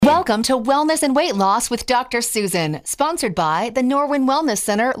Welcome to Wellness and Weight Loss with Dr. Susan, sponsored by the Norwin Wellness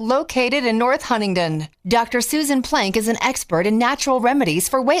Center located in North Huntingdon. Dr. Susan Plank is an expert in natural remedies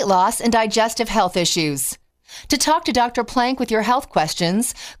for weight loss and digestive health issues. To talk to Dr. Plank with your health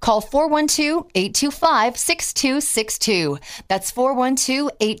questions, call 412-825-6262. That's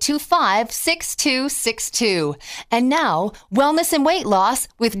 412-825-6262. And now, Wellness and Weight Loss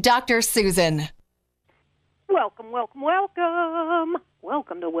with Dr. Susan. Welcome, welcome, welcome.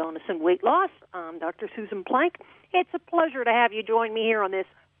 Welcome to Wellness and Weight Loss. I'm Dr. Susan Plank. It's a pleasure to have you join me here on this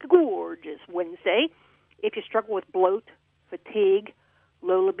gorgeous Wednesday. If you struggle with bloat, fatigue,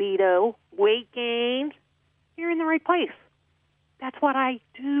 low libido, weight gain, you're in the right place. That's what I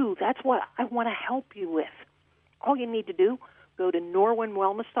do. That's what I want to help you with. All you need to do, go to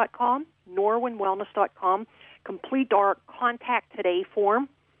norwinwellness.com, norwinwellness.com, complete our Contact Today form.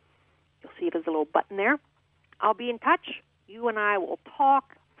 You'll see there's a little button there. I'll be in touch. You and I will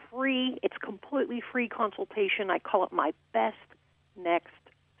talk free. It's completely free consultation. I call it my best next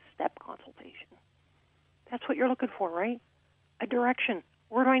step consultation. That's what you're looking for, right? A direction.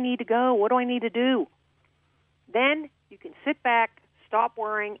 Where do I need to go? What do I need to do? Then you can sit back, stop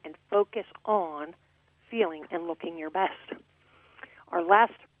worrying, and focus on feeling and looking your best. Our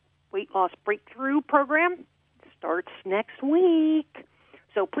last weight loss breakthrough program starts next week.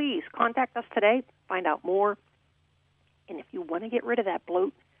 So please contact us today, find out more. And if you want to get rid of that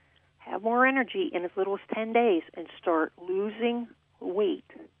bloat, have more energy in as little as 10 days, and start losing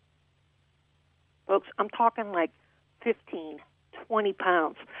weight. Folks, I'm talking like 15, 20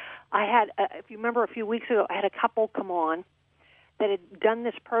 pounds. I had, if you remember a few weeks ago, I had a couple come on that had done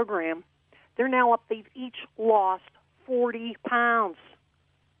this program. They're now up, they've each lost 40 pounds.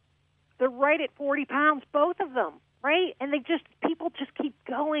 They're right at 40 pounds, both of them, right? And people just keep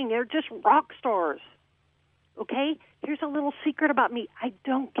going. They're just rock stars. Okay? Here's a little secret about me. I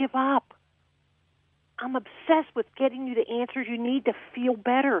don't give up. I'm obsessed with getting you the answers you need to feel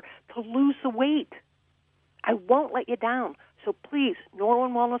better, to lose the weight. I won't let you down. So please,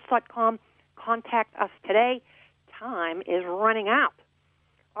 norwinwellness.com, contact us today. Time is running out.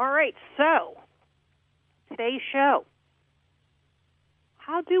 All right, so today's show.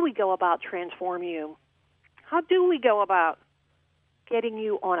 How do we go about transforming you? How do we go about getting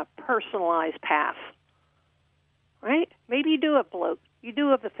you on a personalized path? Right? Maybe you do have bloat. You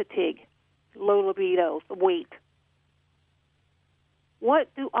do have the fatigue, low libido, the weight.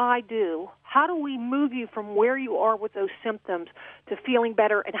 What do I do? How do we move you from where you are with those symptoms to feeling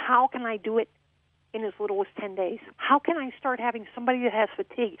better? And how can I do it in as little as 10 days? How can I start having somebody that has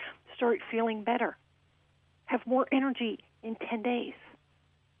fatigue start feeling better, have more energy in 10 days?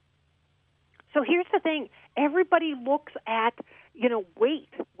 So here's the thing. Everybody looks at, weight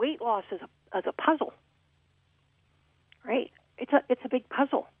loss as a puzzle. Right? It's a big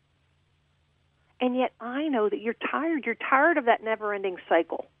puzzle. And yet I know that you're tired. You're tired of that never-ending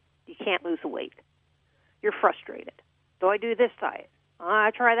cycle. You can't lose the weight. You're frustrated. Do I do this diet?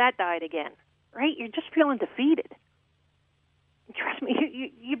 I try that diet again. Right? You're just feeling defeated. And trust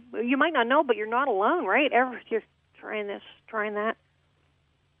me, you might not know, but you're not alone, right? You're trying this, trying that.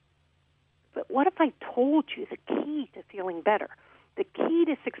 But what if I told you the key to feeling better, the key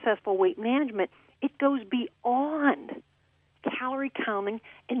to successful weight management, it goes beyond calorie counting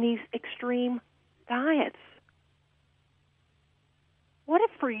and these extreme diets? What if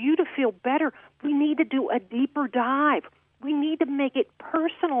for you to feel better, we need to do a deeper dive? We need to make it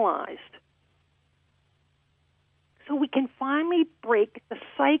personalized so we can finally break the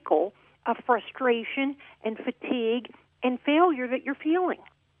cycle of frustration and fatigue and failure that you're feeling.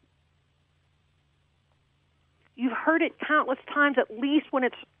 You've heard it countless times, at least when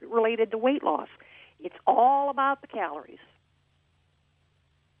it's related to weight loss. It's all about the calories.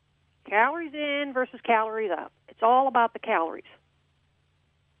 Calories in versus calories out. It's all about the calories.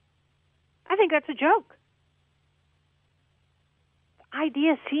 I think that's a joke. The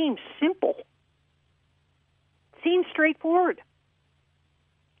idea seems simple. Seems straightforward.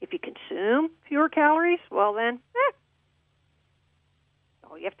 If you consume fewer calories, well then,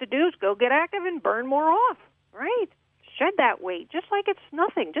 all you have to do is go get active and burn more off, right? Shed that weight just like it's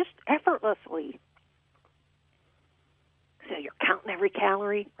nothing, just effortlessly. So you're counting every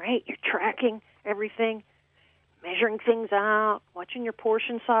calorie, right? You're tracking everything, measuring things out, watching your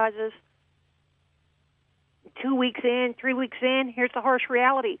portion sizes. 2 weeks in, 3 weeks in, here's the harsh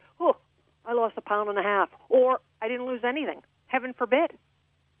reality. Oh, I lost 1.5 pounds, or I didn't lose anything. Heaven forbid.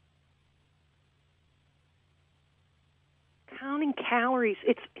 Counting calories,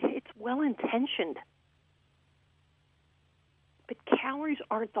 it's well-intentioned. But calories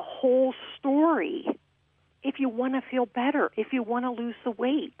aren't the whole story if you want to feel better, if you want to lose the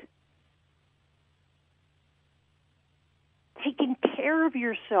weight. taking care of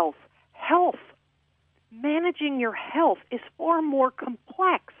yourself, health, managing your health is far more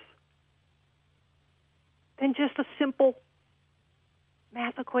complex than just a simple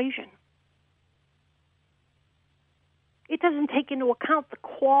math equation. It doesn't take into account the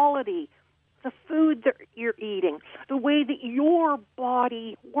quality, the food that you're eating, the way that your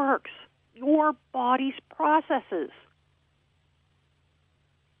body works, your body's processes,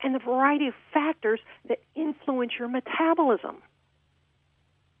 and the variety of factors that influence your metabolism.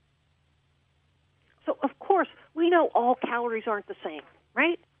 So, of course, we know all calories aren't the same,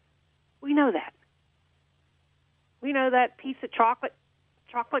 right? We know that. We know that piece of chocolate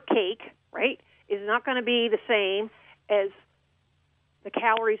cake, right, is not going to be the same as the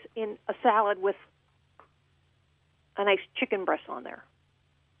calories in a salad with a nice chicken breast on there.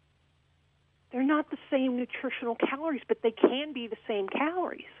 They're not the same nutritional calories, but they can be the same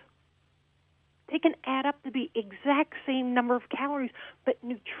calories. They can add up to be exact same number of calories, but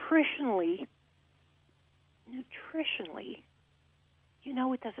nutritionally,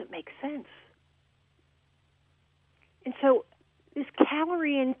 it doesn't make sense. And so this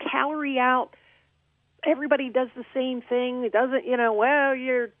calorie in, calorie out, everybody does the same thing. It doesn't, well,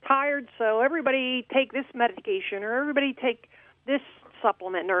 you're tired, so everybody take this medication, or everybody take this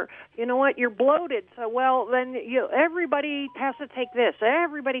supplement, or you know what, you're bloated, so well, then everybody has to take this.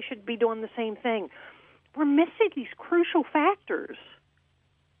 Everybody should be doing the same thing. We're missing these crucial factors.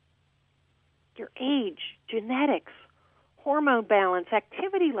 Your age, genetics, hormone balance,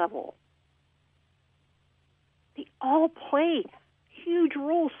 activity level. They all play huge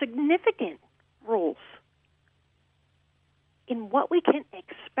roles, significant roles in what we can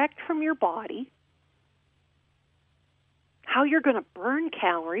expect from your body, how you're going to burn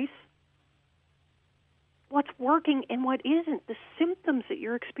calories, what's working and what isn't, the symptoms that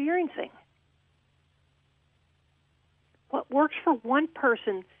you're experiencing. What works for one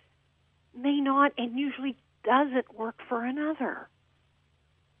person may not and usually doesn't work for another.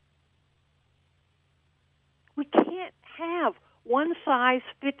 We can't have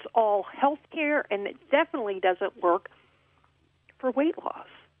one-size-fits-all health care, and it definitely doesn't work for weight loss.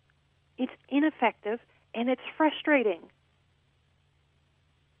 It's ineffective, and it's frustrating.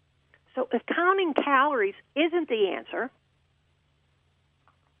 So if counting calories isn't the answer,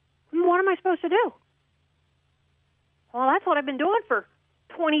 what am I supposed to do? Well, that's what I've been doing for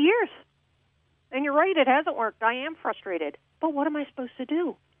 20 years. And you're right, it hasn't worked. I am frustrated. But what am I supposed to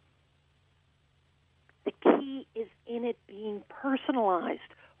do? The key is in it being personalized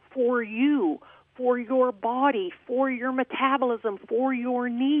for you, for your body, for your metabolism, for your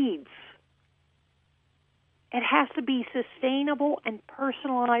needs. It has to be sustainable and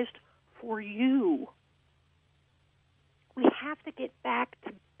personalized for you. We have to get back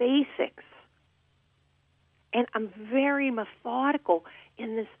to basics. And I'm very methodical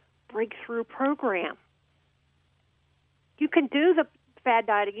in this breakthrough program. You can do the fad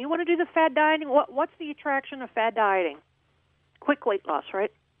dieting. You want to do the fad dieting? What's the attraction of fad dieting? Quick weight loss,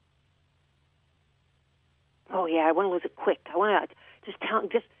 right? Oh, yeah, I want to lose it quick. I want to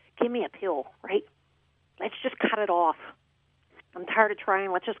just give me a pill, right? Let's just cut it off. I'm tired of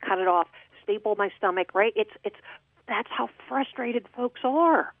trying. Let's just cut it off. Staple my stomach, right? That's how frustrated folks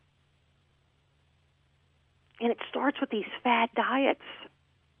are. And it starts with these fad diets.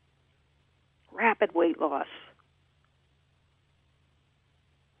 Rapid weight loss.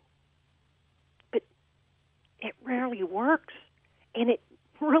 But it rarely works. And it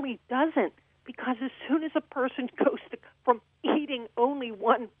really doesn't, because as soon as a person goes from eating only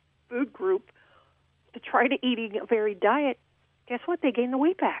one food group to try to eating a varied diet, guess what? They gain the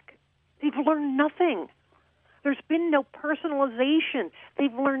weight back. They've learned nothing. There's been no personalization.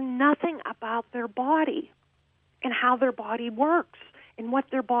 They've learned nothing about their body and how their body works and what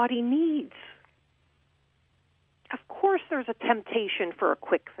their body needs. Of course there's a temptation for a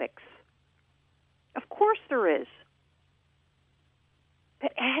quick fix. Of course there is.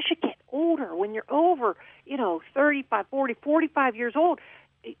 But as you get older, when you're over, 35, 40, 45 years old,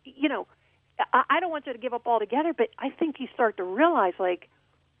 I don't want you to give up altogether, but I think you start to realize,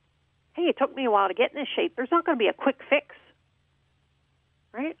 hey, it took me a while to get in this shape. There's not going to be a quick fix,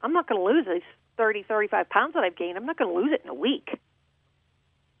 right? I'm not going to lose these 30, 35 pounds that I've gained. I'm not going to lose it in a week.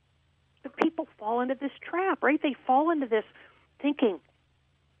 But people fall into this trap, right? They fall into this thinking,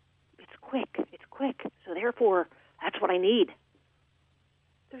 it's quick, so therefore that's what I need.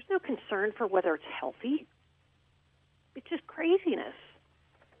 There's no concern for whether it's healthy. It's just craziness.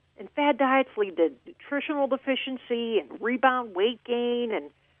 And fad diets lead to nutritional deficiency and rebound weight gain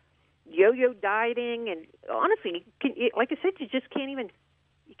and yo-yo dieting. And honestly, like I said, you can't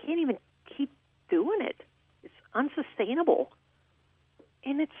even keep doing it. It's unsustainable,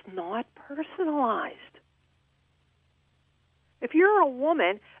 and it's not personalized. If you're a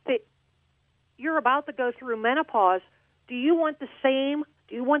woman that you're about to go through menopause, do you want the same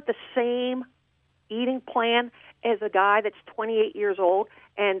eating plan as a guy that's 28 years old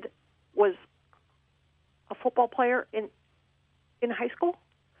and was a football player in high school?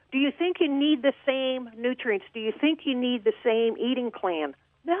 Do you think you need the same nutrients? Do you think you need the same eating plan?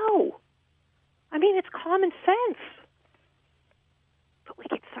 No. I mean, it's common sense. But we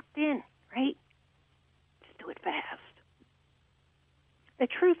get sucked in, right? Just do it fast. The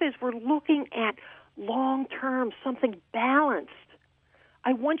truth is we're looking at long-term, something balanced.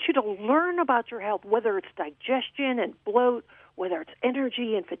 I want you to learn about your health, whether it's digestion and bloat, whether it's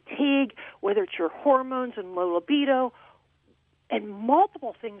energy and fatigue, whether it's your hormones and low libido, and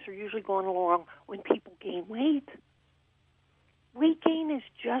multiple things are usually going along when people gain weight. Weight gain is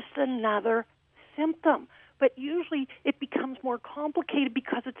just another symptom, but usually it becomes more complicated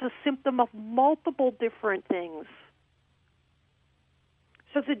because it's a symptom of multiple different things.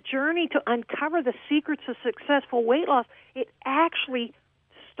 So the journey to uncover the secrets of successful weight loss, it actually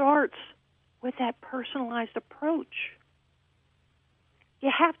starts with that personalized approach.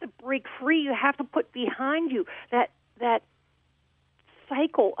 You have to break free. You have to put behind you that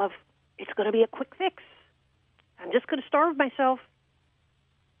cycle of it's going to be a quick fix. I'm just going to starve myself.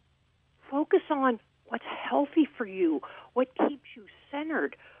 Focus on what's healthy for you, what keeps you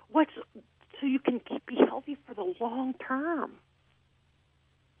centered, so you can be healthy for the long term.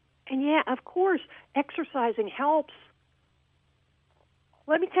 And yeah, of course, exercising helps.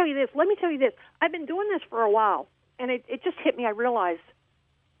 Let me tell you this. I've been doing this for a while, and it just hit me. I realized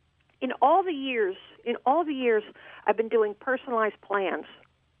in all the years I've been doing personalized plans,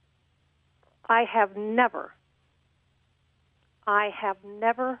 I have never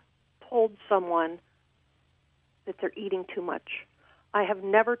told someone that they're eating too much. I have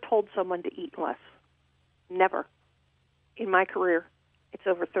never told someone to eat less. Never. In my career, it's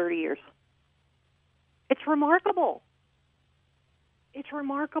over 30 years. It's remarkable. It's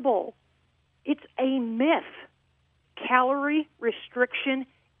remarkable. It's a myth. Calorie restriction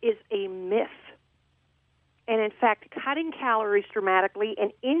is a myth. And in fact, cutting calories dramatically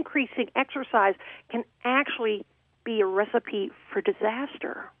and increasing exercise can actually be a recipe for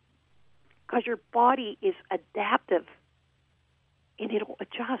disaster because your body is adaptive and it'll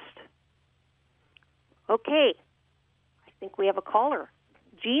adjust. Okay, I think we have a caller.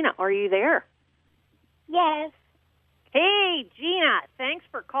 Gina, are you there? Yes. Hey, Gina, thanks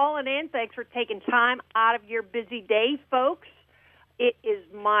for calling in. Thanks for taking time out of your busy day, folks. It is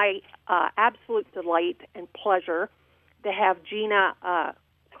my absolute delight and pleasure to have Gina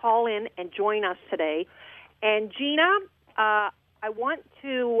call in and join us today. And Gina, I want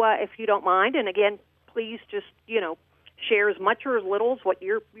to, if you don't mind, and again, please just, share as much or as little as what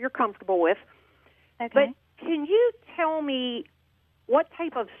you're comfortable with. Okay. But can you tell me what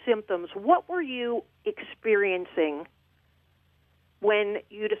type of symptoms, what were you experiencing when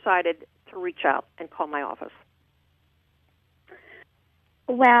you decided to reach out and call my office?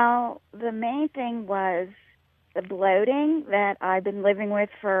 Well, the main thing was the bloating that I've been living with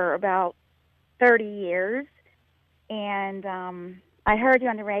for about 30 years. And I heard you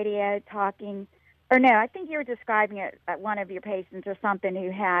on the radio talking, or no, I think you were describing it at one of your patients or something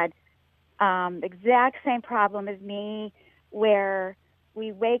who had the exact same problem as me, where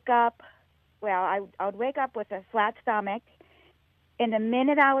we wake up, I would wake up with a flat stomach, and the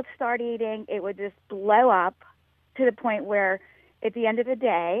minute I would start eating, it would just blow up to the point where at the end of the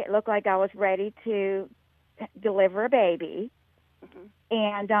day, it looked like I was ready to deliver a baby. Mm-hmm.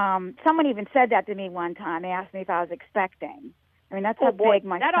 And someone even said that to me one time. They asked me if I was expecting. I mean, that's how big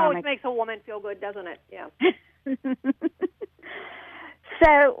my that stomach. Always makes a woman feel good, doesn't it? Yeah.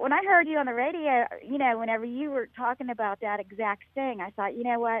 So when I heard you on the radio, whenever you were talking about that exact thing, I thought, you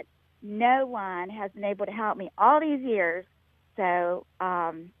know what? No one has been able to help me all these years. So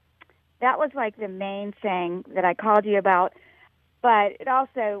that was like the main thing that I called you about. But it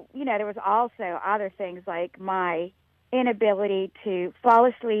also, there was also other things like my inability to fall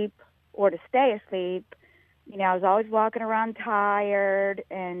asleep or to stay asleep. I was always walking around tired,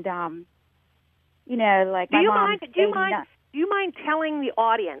 and like my mom. Do you mind telling the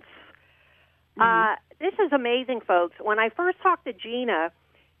audience? Mm-hmm. This is amazing, folks. When I first talked to Gina,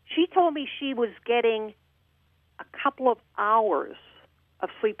 she told me she was getting a couple of hours of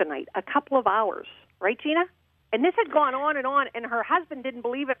sleep a night. A couple of hours, right, Gina? And this had gone on, and her husband didn't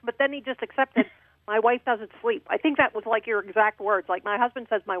believe it, but then he just accepted, my wife doesn't sleep. I think that was like your exact words, like my husband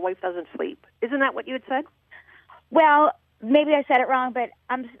says my wife doesn't sleep. Isn't that what you had said? Well, maybe I said it wrong, but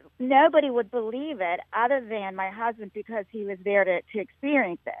nobody would believe it other than my husband because he was there to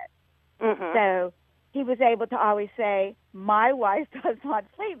experience it. Mm-hmm. So he was able to always say, my wife does not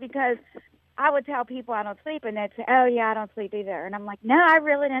sleep, because I would tell people I don't sleep, and they'd say, oh, yeah, I don't sleep either. And I'm like, no, I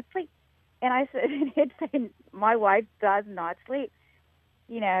really don't sleep. And I said, he'd say, my wife does not sleep.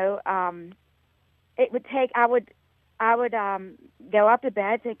 You know, it would take, I would go up to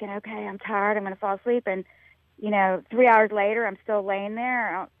bed thinking, okay, I'm tired, I'm going to fall asleep. And, 3 hours later, I'm still laying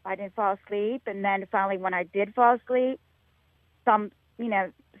there. I didn't fall asleep. And then finally, when I did fall asleep, some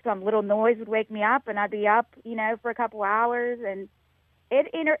little noise would wake me up, and I'd be up, for a couple hours. And it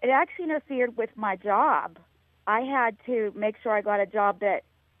actually interfered with my job. I had to make sure I got a job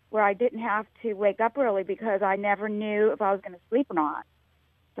where I didn't have to wake up early, because I never knew if I was going to sleep or not.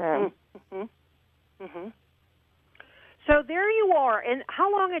 So. Mm-hmm. Mm-hmm. So there you are. And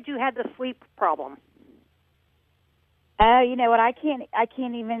how long had you had the sleep problem? You know what? I can't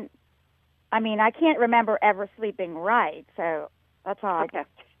remember ever sleeping right. So that's all. Okay.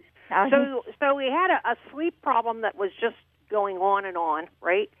 So we had a sleep problem that was just going on,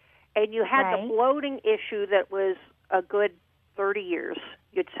 right? And you had the bloating issue that was a good 30 years,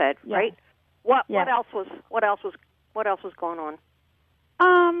 you'd said, right? What else was going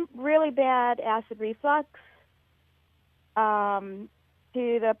on? Really bad acid reflux. To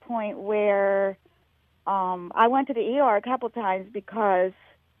the point where I went to the ER a couple times because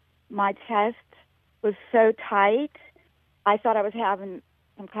my chest was so tight. I thought I was having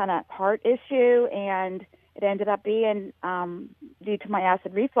some kind of heart issue, and it ended up being due to my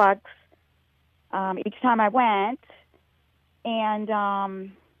acid reflux each time I went. And,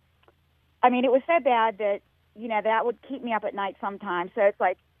 it was so bad that, that would keep me up at night sometimes. So it's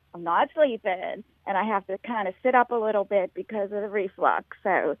like I'm not sleeping, and I have to kind of sit up a little bit because of the reflux.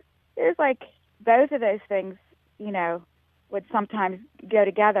 So there's like both of those things, would sometimes go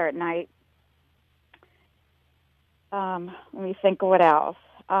together at night. Let me think of what else.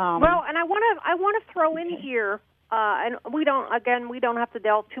 Well, and I want to throw in here, and we don't have to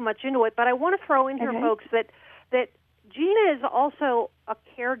delve too much into it, but I want to throw in here, folks, that Gina is also a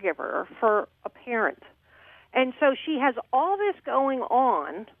caregiver for a parent, and so she has all this going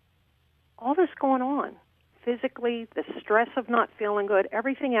on physically, the stress of not feeling good,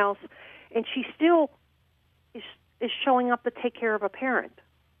 everything else, and she still is showing up to take care of a parent,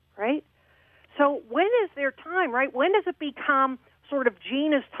 right? So when is their time, right? When does it become sort of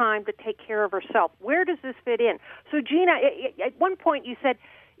Gina's time to take care of herself? Where does this fit in? So Gina, at one point you said,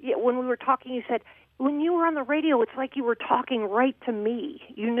 when we were talking, you said, when you were on the radio, it's like you were talking right to me.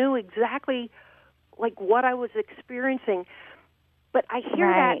 You knew exactly like what I was experiencing. But I hear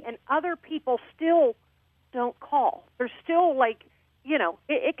that, and other people still don't call. They're still like,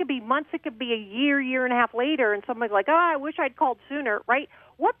 it could be months, it could be a year and a half later, and somebody's like, I wish I'd called sooner, right?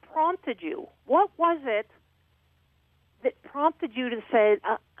 What prompted you? What was it that prompted you to say,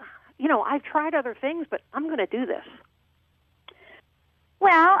 I've tried other things, but I'm going to do this?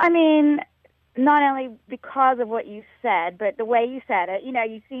 Well, not only because of what you said, but the way you said it,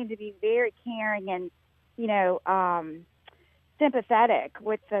 you seem to be very caring and, sympathetic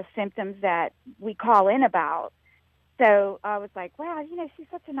with the symptoms that we call in about. So I was like, wow, she's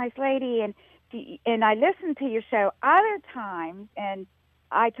such a nice lady. And I listened to your show other times, and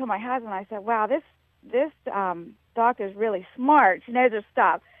I told my husband, I said, wow, this doctor's really smart. She knows her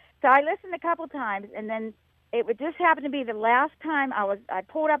stuff. So I listened a couple times, and then it would just happen to be the last time I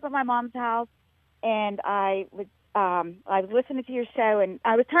pulled up at my mom's house, and I was listening to your show, and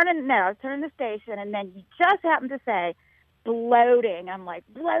I was turning the station, and then you just happened to say bloating. I'm like,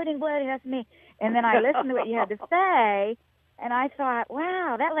 bloating, that's me. And then I listened to what you had to say, and I thought,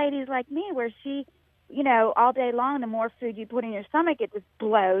 wow, that lady's like me, where she, all day long, the more food you put in your stomach, it just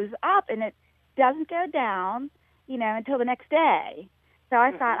blows up, and it doesn't go down, until the next day. So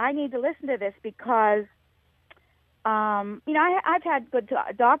I thought, I need to listen to this because, I've had good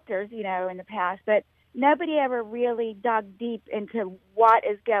doctors, in the past, but nobody ever really dug deep into what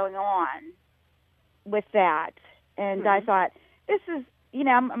is going on with that. And I thought, this is,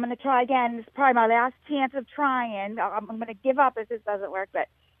 I'm going to try again. This is probably my last chance of trying. I'm going to give up if this doesn't work. But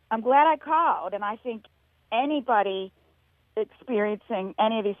I'm glad I called, and I think anybody experiencing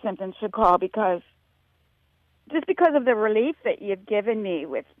any of these symptoms should call, because of the relief that you've given me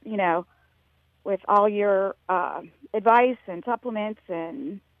with, with all your advice and supplements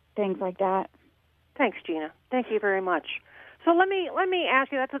and things like that. Thanks, Gina. Thank you very much. So let me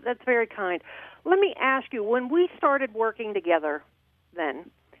ask you. That's very kind. Let me ask you. When we started working together, then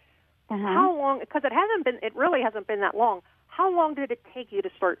how long? Because it really hasn't been that long. How long did it take you to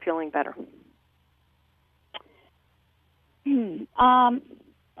start feeling better? I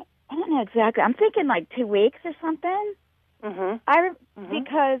don't know exactly. I'm thinking like 2 weeks or something.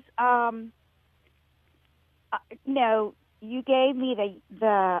 Because you know, you gave me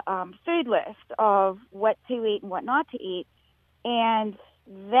the food list of what to eat and what not to eat, and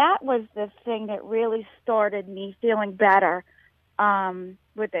that was the thing that really started me feeling better.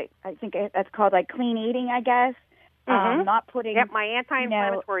 With it, I think that's called like clean eating, I guess. Not putting. Yep, my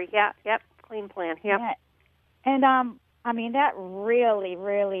anti-inflammatory. Yep, clean plan. Yep. Yeah. And I mean, that really,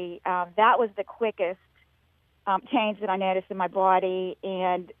 really, that was the quickest change that I noticed in my body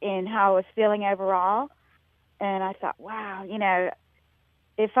and in how I was feeling overall. And I thought, wow, you know,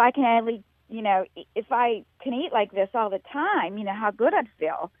 if I can only, you know, if I can eat like this all the time, you know, how good I'd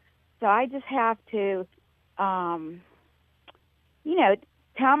feel. So I just have to, you know,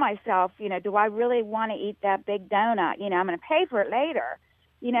 tell myself, you know, do I really want to eat that big donut? You know, I'm going to pay for it later.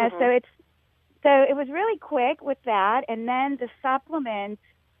 You know, so it was really quick with that. And then the supplements,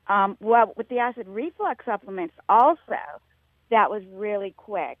 well, with the acid reflux supplements also, that was really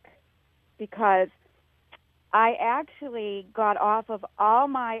quick because I actually got off of all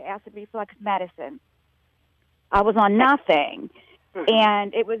my acid reflux medicine. I was on nothing,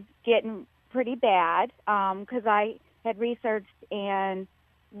 and it was getting pretty bad because I had researched and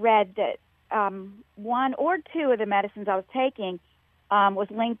read that one or two of the medicines I was taking was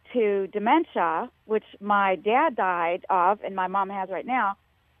linked to dementia, which my dad died of and my mom has right now.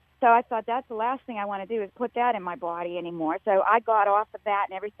 So I thought that's the last thing I want to do is put that in my body anymore. So I got off of that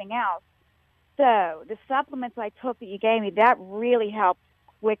and everything else. So the supplements I took that you gave me, that really helped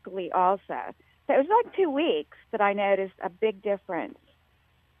quickly also. So it was like 2 weeks that I noticed a big difference.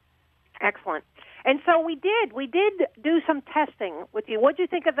 Excellent. And so we did do some testing with you. What did you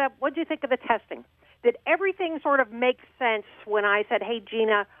think of the testing? Did everything sort of make sense when I said, "Hey,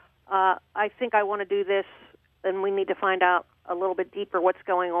 Gina, I think I want to do this, and we need to find out a little bit deeper what's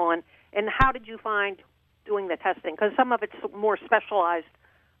going on"? And how did you find doing the testing? Because some of it's more specialized,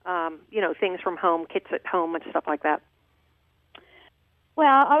 you know, things from home, kits at home, and stuff like that.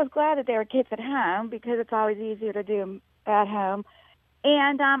 Well, I was glad that there were kits at home because it's always easier to do them at home.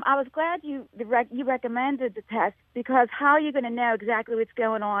 And I was glad you recommended the test because how are you going to know exactly what's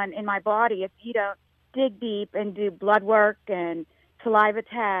going on in my body if you don't dig deep and do blood work and saliva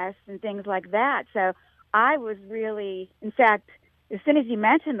tests and things like that? So I was really, in fact, as soon as you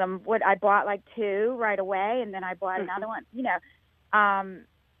mentioned them, I bought like 2 right away, and then I bought another one.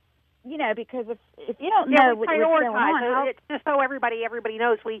 You know, because if you don't know what's going on, it's just so everybody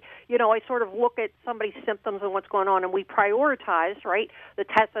knows. I sort of look at somebody's symptoms and what's going on, and we prioritize, right? The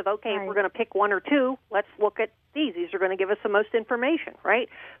test of, okay, if we're going to pick 1 or 2, let's look at these. These are going to give us the most information, right?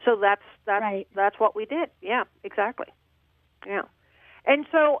 So that's what we did. Yeah, exactly. Yeah. And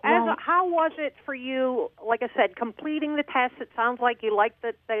so how was it for you, like I said, completing the tests? It sounds like you liked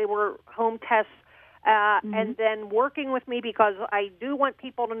that they were home tests. And then working with me, because I do want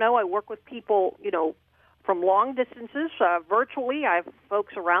people to know I work with people, you know, from long distances, virtually. I have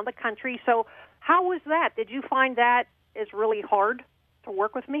folks around the country. So how was that? Did you find that is really hard to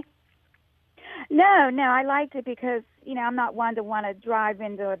work with me? No, I liked it because, you know, I'm not one to want to drive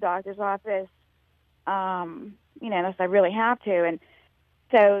into a doctor's office, you know, unless I really have to. And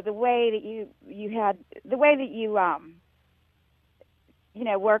so the way that you you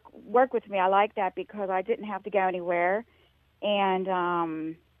know, work with me. I like that because I didn't have to go anywhere, and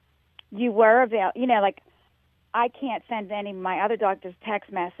you were available. You know, like I can't send any of my other doctors text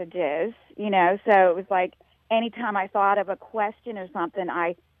messages. You know, so it was like anytime I thought of a question or something,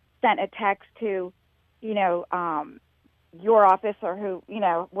 I sent a text to, you know, your office or who, you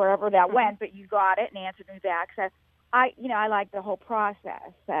know, wherever that went. But you got it and answered me back. So I like the whole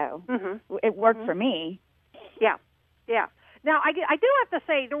process. So it worked for me. Yeah. Now, I do have to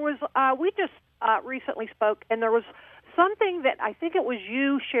say, there was we just recently spoke, and there was something that I think it was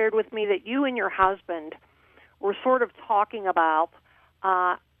you shared with me that you and your husband were sort of talking about,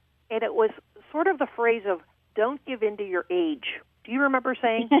 and it was sort of the phrase of, don't give in to your age. Do you remember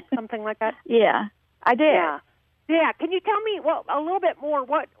saying something like that? Yeah, I did. Yeah. Can you tell me a little bit more?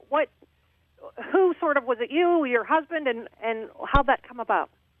 Who sort of was it? You, your husband, and how'd that come about?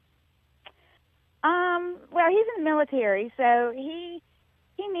 Well, he's in the military, so he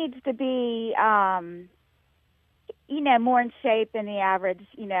needs to be, you know, more in shape than the average,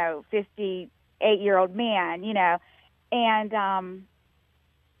 you know, 58-year-old man, you know. And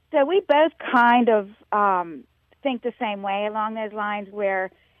so we both kind of think the same way along those lines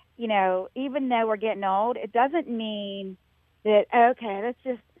where, you know, even though we're getting old, it doesn't mean that, okay, let's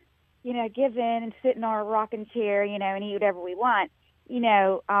just, you know, give in and sit in our rocking chair, you know, and eat whatever we want. You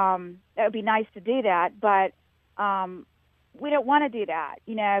know, it would be nice to do that, but want to do that,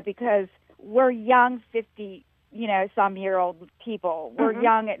 because we're young 50, some year old people. We're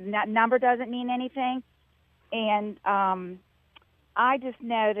young. That number doesn't mean anything. And I just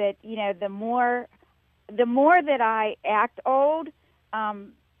know that, the more that I act old,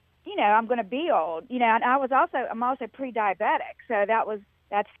 I'm going to be old, and I'm also pre-diabetic. So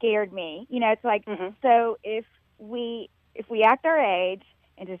that scared me. It's like, so if we act our age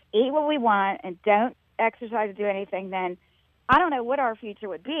and just eat what we want and don't exercise or do anything, then I don't know what our future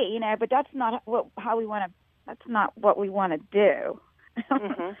would be, but that's not that's not what we want to do.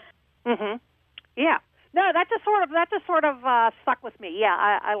 Yeah. No, that just sort of stuck with me.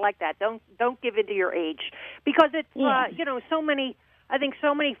 Yeah, I like that. Don't give in to your age, because it's so many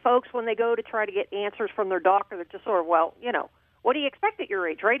folks, when they go to try to get answers from their doctor, they're just sort of, well, what do you expect at your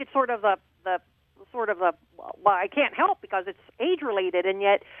age, right? It's sort of well, I can't help because it's age related, and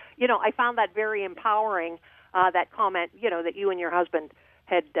yet I found that very empowering. That comment that you and your husband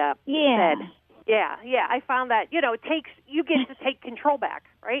had said. Yeah, I found that you get to take control back,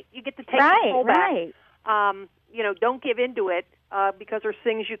 right? You get to take control back. Right. Don't give into it because there's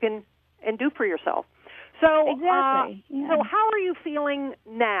things you can and do for yourself. So, exactly. So how are you feeling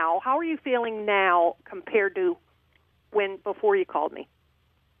now? How are you feeling now compared to before you called me?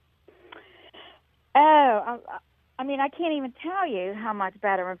 Oh, I can't even tell you how much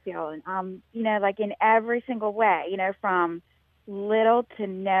better I'm feeling. Like in every single way. From little to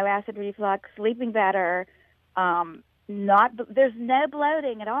no acid reflux, sleeping better. There's no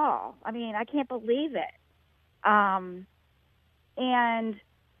bloating at all. I can't believe it.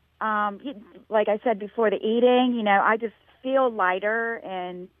 Like I said before, the eating, I just feel lighter,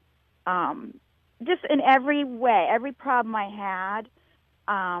 and just in every way, every problem I had,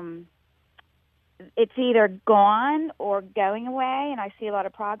 it's either gone or going away, and I see a lot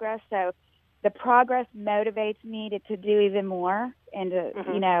of progress. So the progress motivates me to do even more, and to,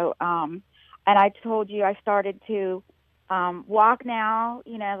 and I told you I started to walk now,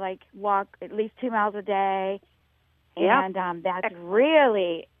 walk at least 2 miles a day. And that's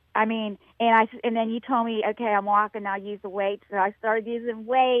really, and then you told me, okay, I'm walking now, use the weights. So I started using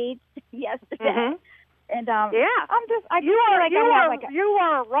weights yesterday. And you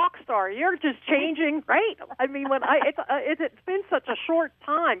are a rock star. You're just changing, right? It's been such a short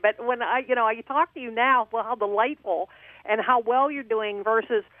time, but when I talk to you now, well, how delightful and how well you're doing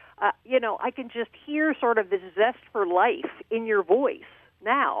versus, I can just hear sort of this zest for life in your voice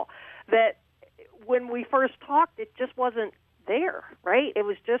now that when we first talked, it just wasn't there, right? It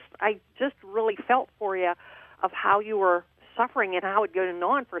was just, I just really felt for you of how you were suffering and how it had gone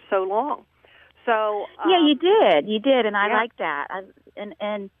on for so long. So you did, and I like that.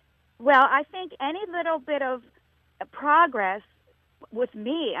 Well, I think any little bit of progress with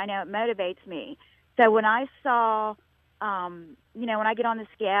me, I know it motivates me. So when I saw, when I get on the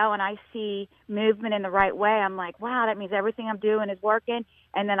scale and I see movement in the right way, I'm like, wow, that means everything I'm doing is working,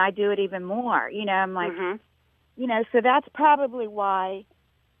 and then I do it even more. I'm like, so that's probably why,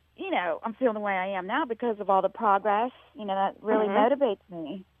 I'm feeling the way I am now, because of all the progress. That really motivates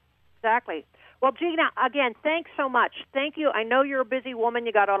me. Exactly. Well, Gina, again, thanks so much. Thank you. I know you're a busy woman.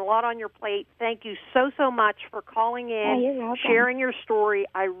 You got a lot on your plate. Thank you so much for calling in, sharing your story.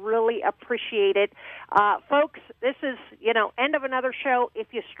 I really appreciate it. Folks, this is, end of another show.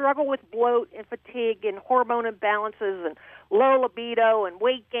 If you struggle with bloat and fatigue and hormone imbalances and low libido and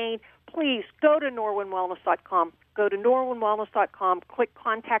weight gain, please go to norwinwellness.com. Go to norwinwellness.com. Click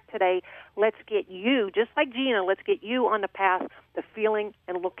Contact Today. Let's get you, just like Gina, let's get you on the path to feeling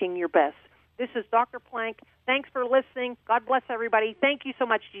and looking your best. This is Dr. Plank. Thanks for listening. God bless everybody. Thank you so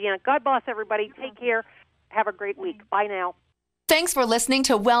much, Gina. God bless everybody. Take care. Have a great week. Bye now. Thanks for listening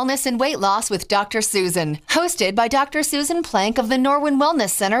to Wellness and Weight Loss with Dr. Susan, hosted by Dr. Susan Plank of the Norwin Wellness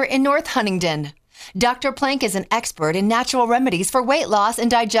Center in North Huntingdon. Dr. Plank is an expert in natural remedies for weight loss and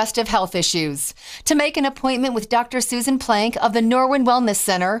digestive health issues. To make an appointment with Dr. Susan Plank of the Norwin Wellness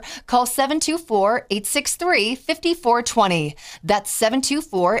Center, call 724-863-5420. That's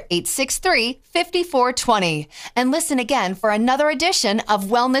 724-863-5420. And listen again for another edition of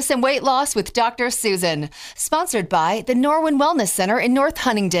Wellness and Weight Loss with Dr. Susan, sponsored by the Norwin Wellness Center in North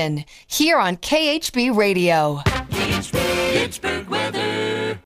Huntingdon, here on KHB Radio. Pittsburgh weather.